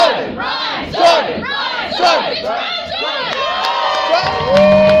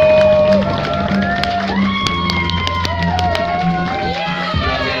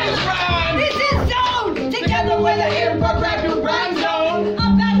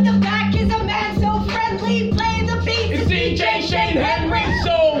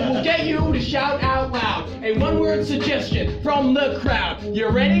word suggestion from the crowd. You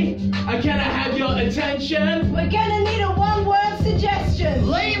ready? Can I have your attention? We're gonna need a one-word suggestion.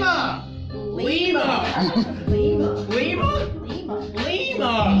 Lima! Lima! Lima. Lima? Lima.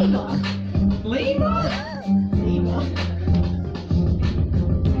 Lima! Lima? Lima.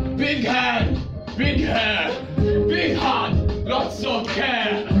 Big hand, big hair, big heart, lots of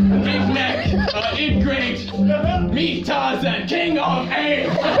care, big neck, it great, meet Tarzan, king of A.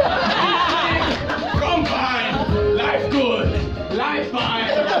 Combine, life good, life fine,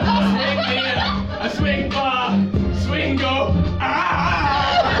 swing near, a swing far, swing go,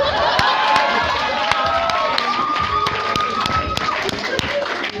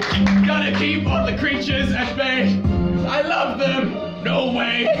 Gotta keep all the creatures at bay, I love them, no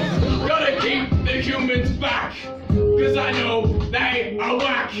way. Gotta keep the humans back, cause I know they are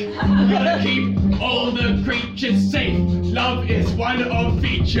whack. Gotta keep all the creatures safe, love is one of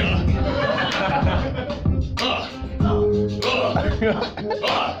feature.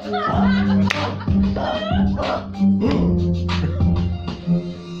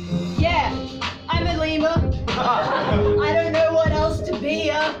 Yeah, I'm a lemur. I don't know what else to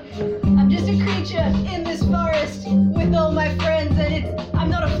be. I'm just a creature in this forest with all my friends, and I'm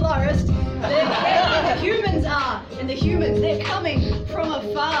not a florist. The humans are, and the humans, they're coming from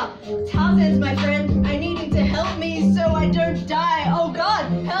afar. Tarzan's my friend. I need him to help me so I don't die. Oh God,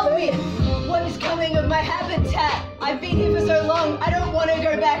 help me! What is coming of my habitat? I've been here for so long. I don't want to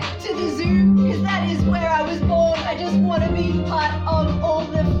go back to the zoo, because that is where I was born. I just want to be part of all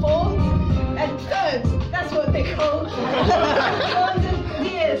the fawns and birds. That's what they're called. Fawns and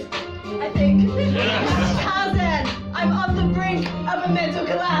deers, I think. Tarzan, I'm on the brink of a mental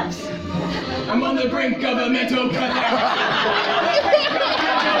collapse. I'm on the brink of a mental collapse.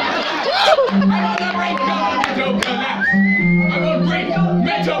 I'm on the brink of a mental collapse. I'm on the brink of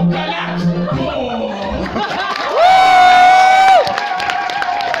mental collapse.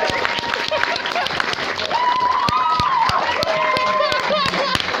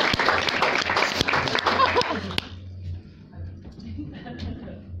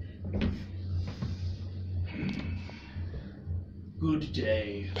 Good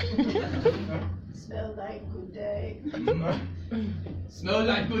day. Smell like good day. Smell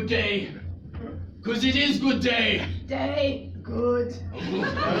like good day. Cause it is good day. Day good.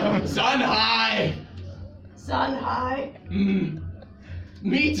 Sun high. Sun high.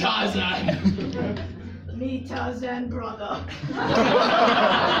 Me Tarzan. Me Tarzan brother.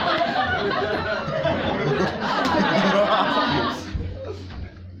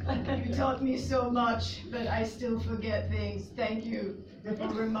 You taught me so much, but I still forget things. Thank you for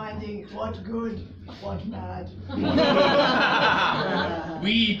reminding what good, what bad.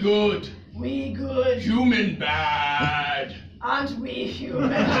 We good. We good. Human bad. Aren't we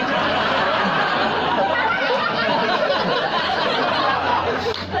human?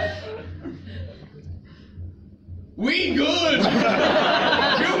 We good.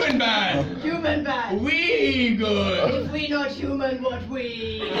 Human bad. Human bad. We good. If we not human, what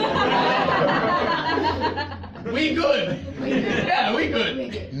we? We good. Yeah, we good. We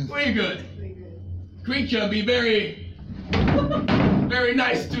good. We good. We good. Creature be very, very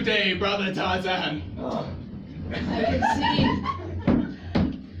nice today, brother Tarzan. Oh, I can see.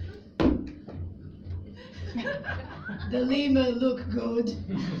 The lemur look good.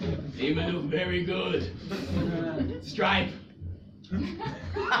 Lemur look very good. Stripe.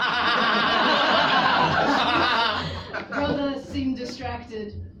 Brother seemed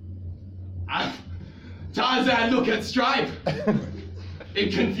distracted. Tarzan, look at Stripe.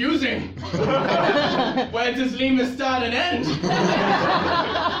 It's confusing. Where does Lemur start and end?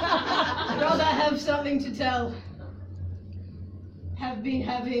 Brother have something to tell. Have been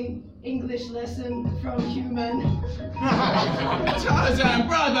having English lesson from human. Tarzan,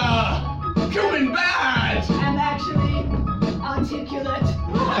 brother! Human bad! I'm actually articulate.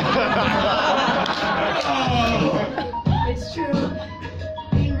 Oh, It's true.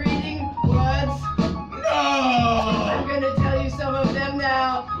 Been reading words. no! I'm gonna tell you some of them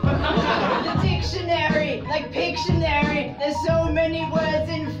now. The dictionary, like Pictionary. There's so many words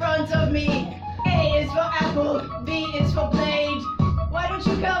in front of me. A is for apple, B is for blade. Why don't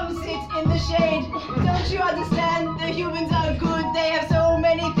you come sit in the shade? Don't you understand? The humans are good. They have so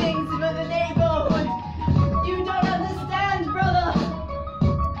many things for the neighborhood. You don't understand, brother.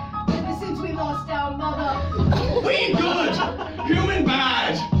 Ever since we lost our mother. We good! Human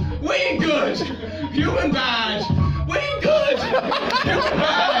bad! We good! Human bad! We good! Human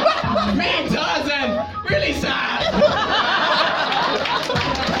bad! Me, Tarzan, really sad!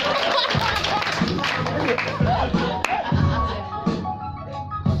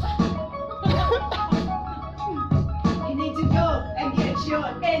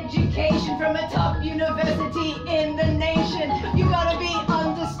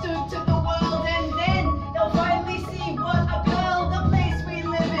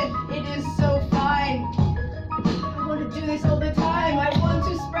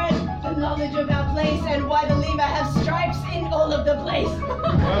 face.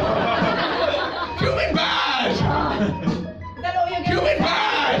 Human bad! Is that all you're Human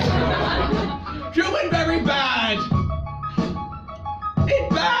bad! Human very bad!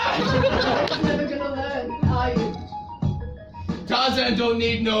 It's bad! You're never gonna learn, are you? Tarzan don't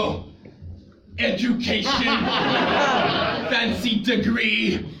need no education, fancy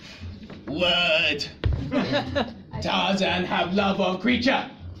degree, word. Tarzan have love of creature.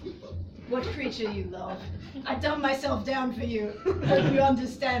 What creature you love? I dumb myself down for you. Hope you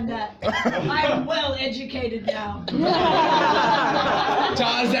understand that. I'm well educated now.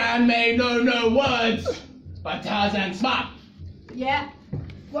 Tarzan may know no words, but Tarzan smart. Yeah?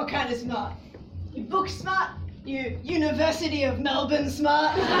 What kind of smart? You book smart? You University of Melbourne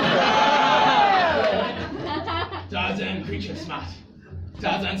smart? Tarzan creature smart.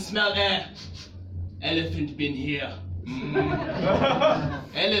 Tarzan smell air. Elephant been here.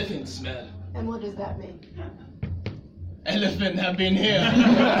 Elephant smell. And what does that mean? Elephant have been here. I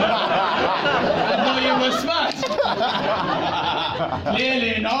thought you were smart.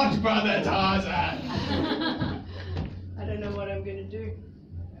 Clearly not, brother Tarzan. I don't know what I'm gonna do.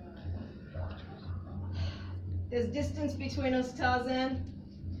 There's distance between us, Tarzan.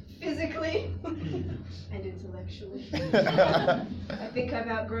 Physically and intellectually. I think I've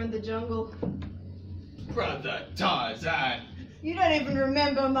outgrown the jungle. Brother Tarzan. You don't even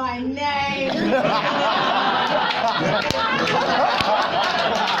remember my name. I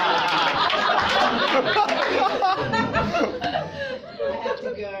have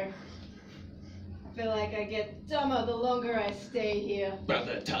to go. I feel like I get dumber the longer I stay here.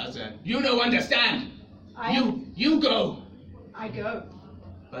 Brother Tarzan, you don't understand. I You go. I go.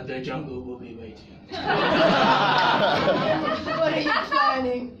 But the jungle will be waiting. What are you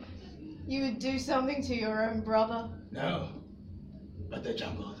planning? You would do something to your own brother? No. But the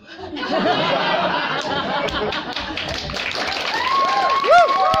jungle.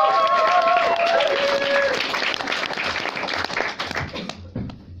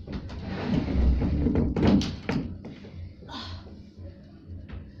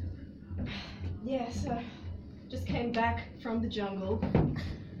 Yes, I just came back from the jungle.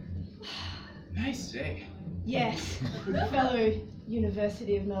 Nice day. Yes, fellow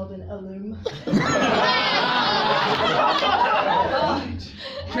University of Melbourne alum.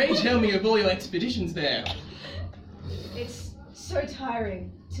 Pray tell me of all your expeditions there. It's so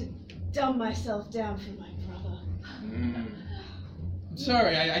tiring to dumb myself down for my brother.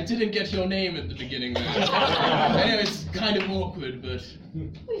 Sorry, I didn't get your name at the beginning there. I know it's kind of awkward, but...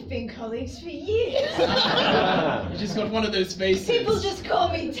 We've been colleagues for years. You just got one of those faces. People just call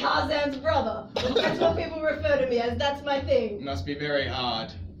me Tarzan's brother. That's what people refer to me as. That's my thing. It must be very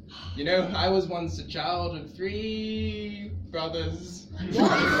hard. You know, I was once a child of 3 brothers. I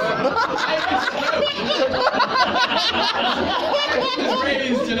was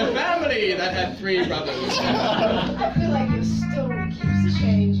raised in a family that had 3 brothers. I feel like your story keeps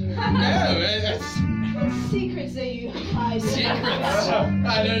changing. No, it's... What secrets are you hiding? Secrets?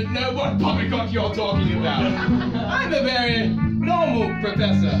 I don't know what poppycock you're talking about. I'm a very normal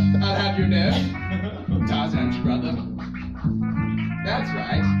professor, I'll have you know. Tarzan's brother. That's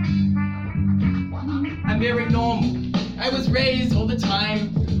right. I'm very normal. I was raised all the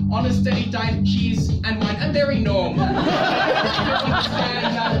time on a steady diet of cheese and wine. I'm very normal. You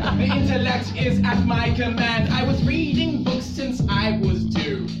understand that the intellect is at my command. I was reading books since I was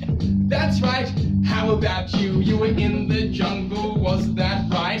 2. That's right. How about you? You were in the jungle, was that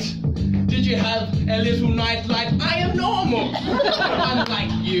right? Did you have a little nightlight? I am normal.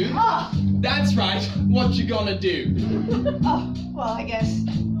 Unlike you. That's right. What you gonna do? Oh, well, I guess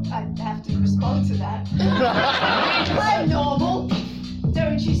I'd have to respond to that. I'm normal.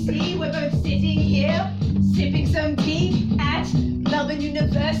 Don't you see? We're both sitting here, sipping some tea at Melbourne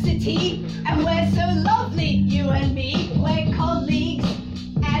University. And we're so lovely, you and me. We're colleagues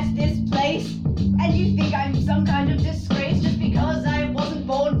at this place. And you think I'm some kind of disgrace just because I wasn't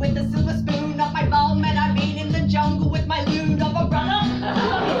born with a silver spoon of my mom and I've been in the jungle with my loon of a brother?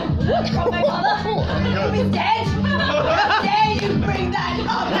 From my mother, who is dead? How dare you bring that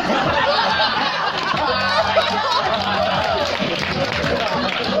up?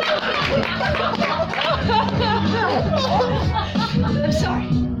 I'm sorry.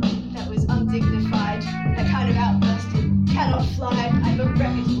 That was undignified. That kind of outburst cannot fly. I'm a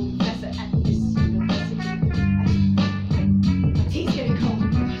reputable professor at this university. My tea's getting cold.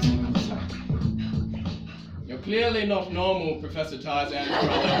 I'm sorry. You're clearly not normal, Professor Tarzan's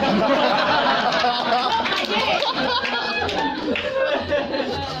brother.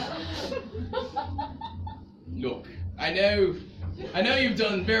 Look, I know I know you've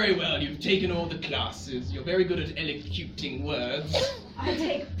done very well. You've taken all the classes. You're very good at elocuting words. I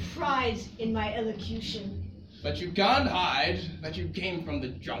take pride in my elocution. But you can't hide that you came from the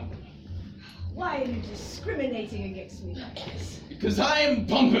jungle. Why are you discriminating against me like this? Because I am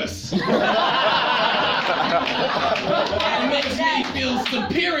pompous. It makes me feel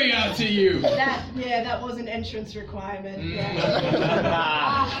superior to you. That was an entrance requirement.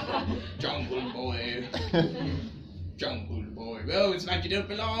 Yeah. Jungle boy. Jungle boy. Oh, it's like you don't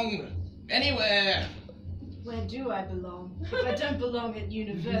belong anywhere. Where do I belong? If I don't belong at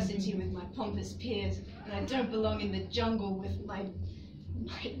university with my pompous peers, and I don't belong in the jungle with my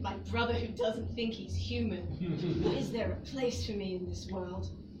brother who doesn't think he's human, is there a place for me in this world?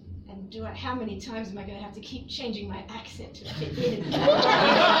 And how many times am I going to have to keep changing my accent to fit in?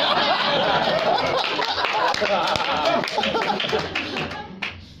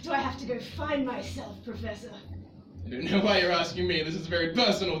 Do I have to go find myself, Professor? I don't know why you're asking me. This is a very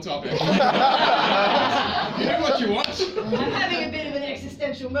personal topic. You know what you want? I'm having a bit of an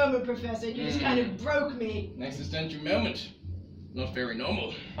existential moment, Professor. You just kind of broke me. An existential moment. Not very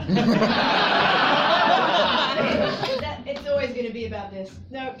normal. It's always going to be about this.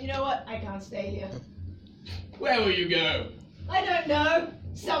 No, you know what? I can't stay here. Where will you go? I don't know.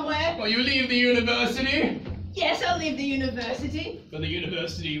 Somewhere. Well, you leave the university? Yes, I'll leave the university. But the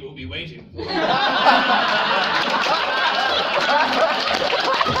university will be waiting.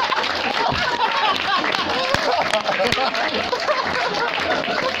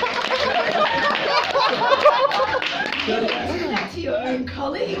 To your own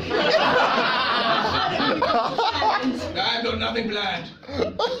colleague. I've got nothing planned.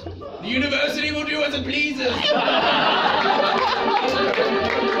 The university will do as it pleases.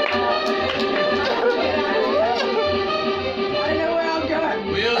 I know where I'm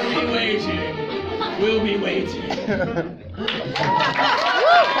going. We'll be waiting. We'll be waiting.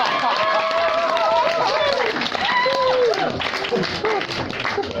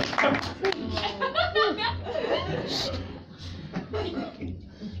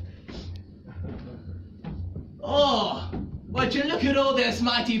 Oh, would you look at all this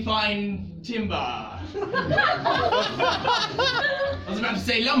mighty fine timber? I was about to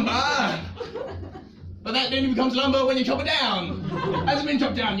say lumber, but that only becomes lumber when you chop it down. Hasn't been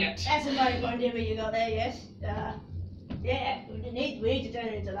chopped down yet. That's a mighty fine timber you got there, yes. Yeah, we need to turn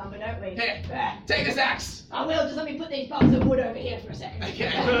it into lumber, don't we? Here, take this axe. I will, just let me put these parts of wood over here for a second.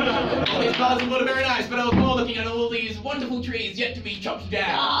 Okay. All these parts of wood are very nice, but I was more looking at all these wonderful trees yet to be chopped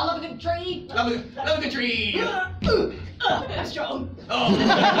down. Ah, love a good tree. Love a good tree. I'm strong. Oh.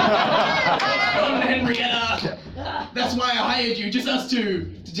 Strong Henrietta. That's why I hired you, just us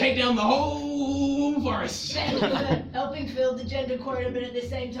two, to take down the whole forest. Helping fill the gender quota, but at the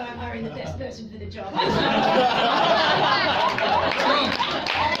same time hiring the best person for the job.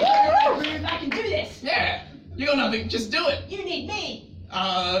 I can do this. Yeah, you got nothing, just do it. You need me.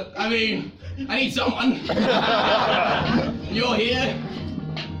 I mean, I need someone. You're here.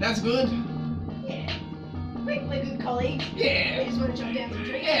 That's good. Yeah. We're good colleagues. Yeah. We just want to chop down some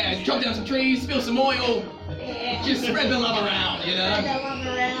trees. Yeah, chop down some trees, spill some oil. Yeah. Just spread the love around, you know? Spread the love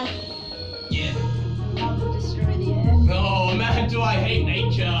around. Yeah. Love will destroy the earth. Oh, man, do I hate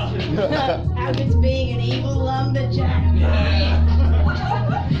nature. Happens being an evil lumberjack. Yeah.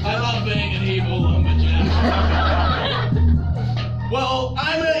 I love being an evil lumberjack. Well,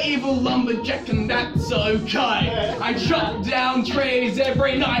 I'm an evil lumberjack and that's okay. I chop down trees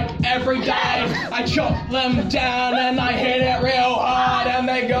every night, every day. I chop them down and I hit it real hard and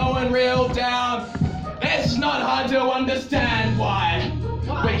they're going real down. It's not hard to understand why.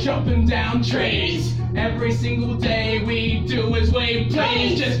 We're chopping down trees. Every single day we do as we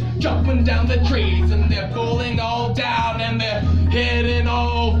please. Just chopping down the trees and they're falling all down and they're hitting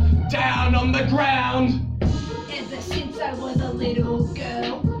all down on the ground. Ever since I was a little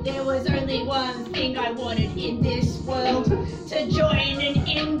girl, there was only one thing I wanted in this world. To join an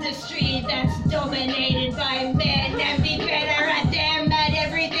industry that's dominated by men and be better at them at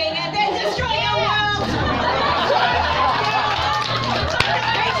everything and then destroy your world!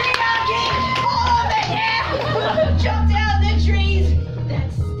 Patriarchy! All of it, yeah! Chop down the trees!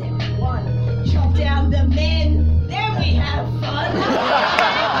 That's step one. Chop down the men, then we have fun!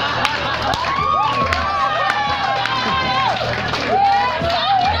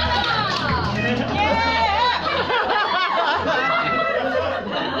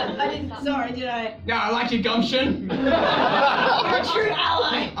 Sorry, did I? Yeah, I like your gumption. You're a true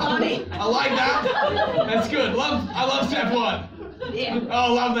ally, Bonnie. I like that. That's good. I love step one. Yeah.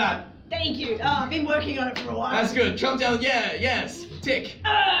 Oh, love that. Thank you. Oh, I've been working on it for a while. That's good. Chop down, yeah, yes. Tick.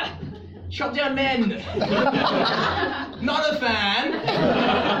 Chop down men. Not a fan.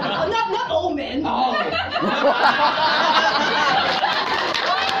 Oh, not all men. Oh.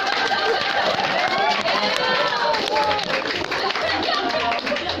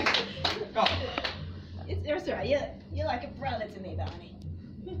 It's alright. You're like a brother to me, Barney.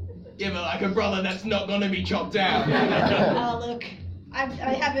 Yeah, but like a brother that's not gonna be chopped down. Oh, look, I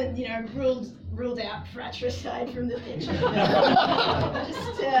haven't, ruled out fratricide from the picture.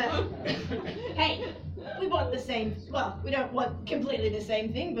 Hey, we want the same. Well, we don't want completely the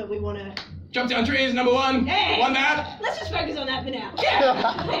same thing, but we want to. Chop down trees, number one. Hey, Want that? Let's just focus on that for now.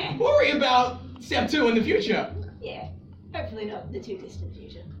 Yeah. Worry about step 2 in the future. Yeah. Hopefully not the too distant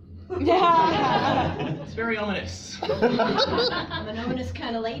future. It's very ominous. I'm an ominous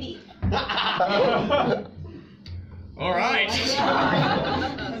kind of lady. All right. So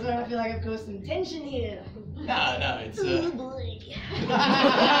I feel like I've caused some tension here. No, it's Oh boy.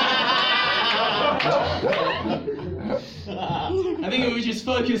 I think we would just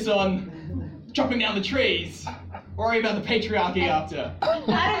focus on chopping down the trees. Worry about the patriarchy after. I don't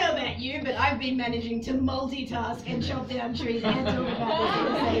know about you, but I've been managing to multitask and chop down trees and talk about this at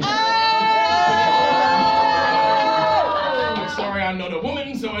the same time. I'm sorry, I'm not a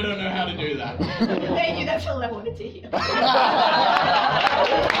woman, so I don't know how to do that. Thank you, that's all I wanted to hear.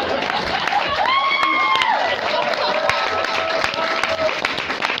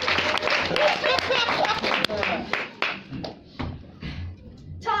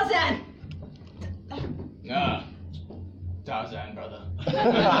 Tarzan! Tarzan, brother.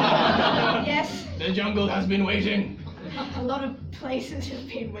 Yes? The jungle has been waiting. A lot of places have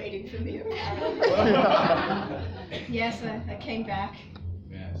been waiting for me. Yes, I came back.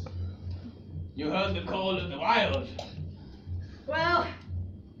 Yes. You heard the call of the wild. Well,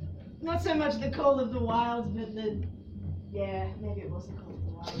 not so much the call of the wild, but maybe it was the call of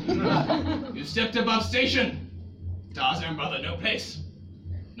the wild. You stepped above station. Tarzan, brother, no place.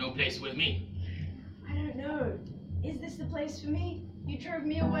 No place with me. I don't know. Is this the place for me? You drove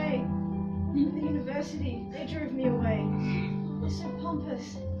me away. The university, they drove me away. They're so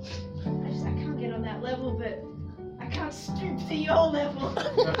pompous. I can't get on that level, but I can't stoop to your level.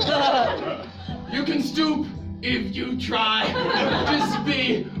 You can stoop if you try. Just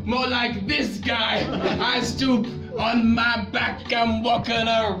be more like this guy. I stoop on my back, I'm walking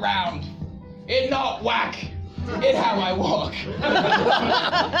around. It not whack. It how I walk.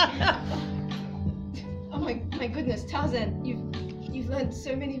 Oh my goodness, Tarzan, you've learned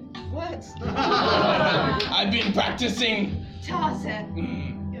so many words. I've been practicing. Tarzan,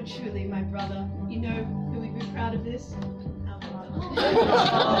 you're truly my brother. You know who would be proud of this? Our brother.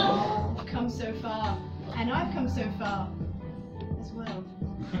 You've come so far, and I've come so far as well.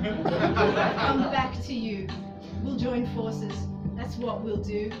 I've come back to you. We'll join forces. That's what we'll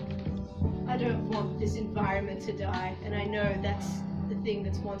do. I don't want this environment to die, and I know that's the thing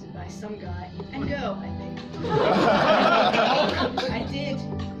that's wanted by some guy and girl, I think. I did,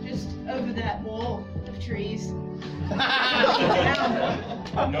 just over that wall of trees.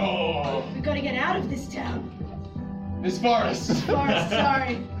 No. We've got to get out of this town. This forest. Forest,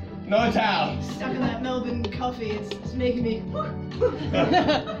 sorry. No town. Stuck in that Melbourne coffee, it's making me...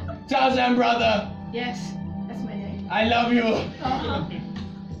 Tarzan, brother. Yes, that's my name. I love you. Uh-huh.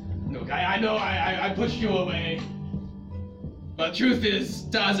 Look, I know I pushed you away. But truth is,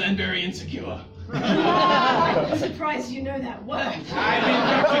 Tarzan very insecure. I'm surprised you know that word. I've been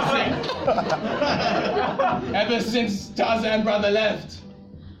practicing. Ever since Tarzan brother left,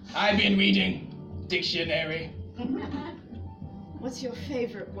 I've been reading dictionary. What's your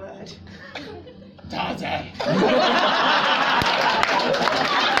favorite word? Tarzan.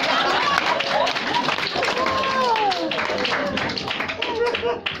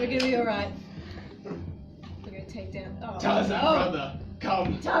 We're gonna be alright. We're gonna take down... Oh. Tarzan brother,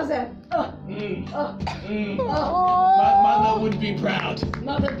 come. Tarzan! Oh. Mother would be proud.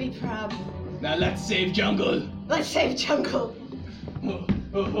 Mother be proud. Now let's save jungle. Let's save jungle.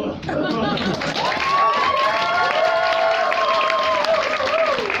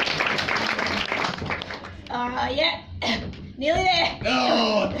 Yeah. Nearly there.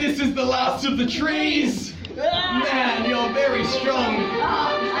 Oh, this is the last of the trees. Man, you're very strong.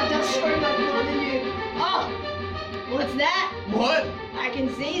 Oh, I've done so much more than you. Oh, what's that? What? I can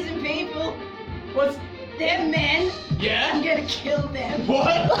see some people. What's... They're men. Yeah? I'm gonna kill them.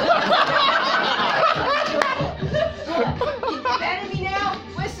 What? You better me now.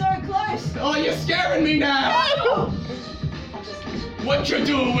 We're so close. Oh, you're scaring me now. What you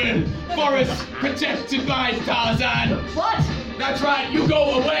doing? Forest protected by Tarzan. What? That's right, you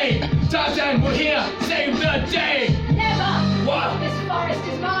go away. Tarzan, we're here. Save the day. Never. What? This forest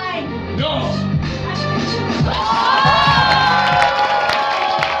is mine. No.